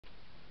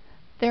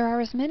There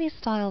are as many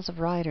styles of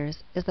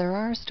writers as there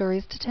are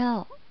stories to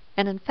tell,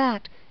 and in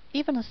fact,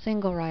 even a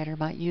single writer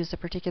might use a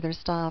particular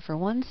style for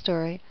one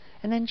story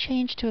and then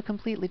change to a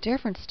completely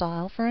different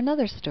style for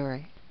another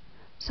story.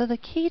 So the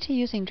key to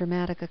using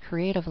Dramatica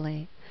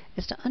creatively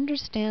is to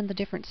understand the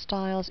different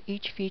styles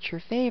each feature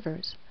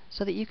favors,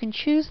 so that you can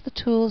choose the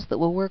tools that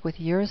will work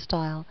with your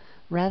style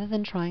rather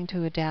than trying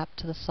to adapt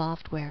to the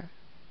software.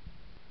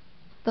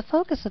 The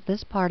focus of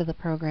this part of the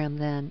program,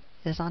 then,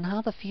 is on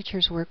how the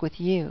features work with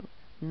you,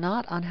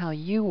 not on how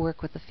you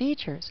work with the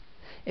features.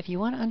 If you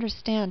want to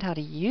understand how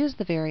to use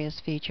the various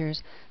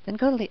features, then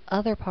go to the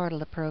other part of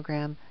the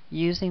program,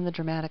 using the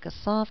Dramatica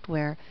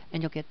software,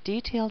 and you'll get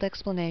detailed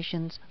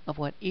explanations of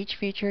what each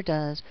feature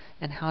does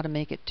and how to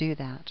make it do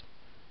that.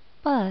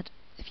 But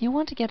if you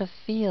want to get a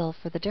feel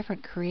for the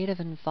different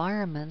creative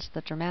environments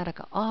that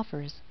Dramatica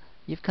offers,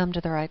 you've come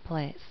to the right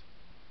place.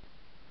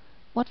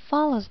 What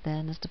follows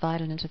then is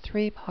divided into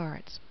three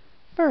parts.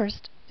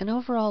 First, an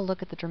overall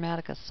look at the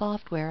Dramatica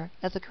software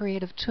as a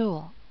creative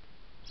tool.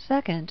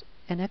 Second,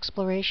 an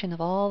exploration of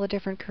all the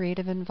different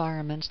creative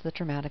environments that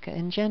Dramatica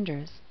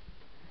engenders.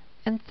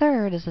 And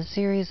third is a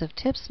series of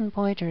tips and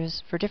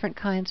pointers for different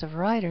kinds of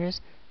writers,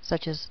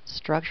 such as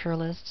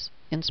structuralists,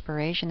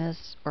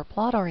 inspirationists, or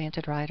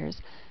plot-oriented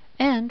writers,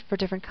 and for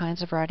different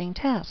kinds of writing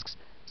tasks,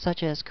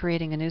 such as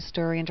creating a new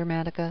story in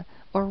Dramatica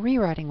or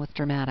rewriting with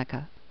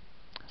Dramatica.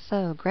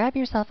 So grab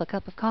yourself a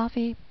cup of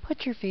coffee,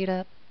 put your feet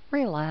up,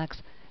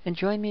 relax, and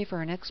join me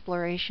for an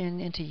exploration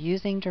into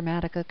using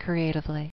Dramatica creatively.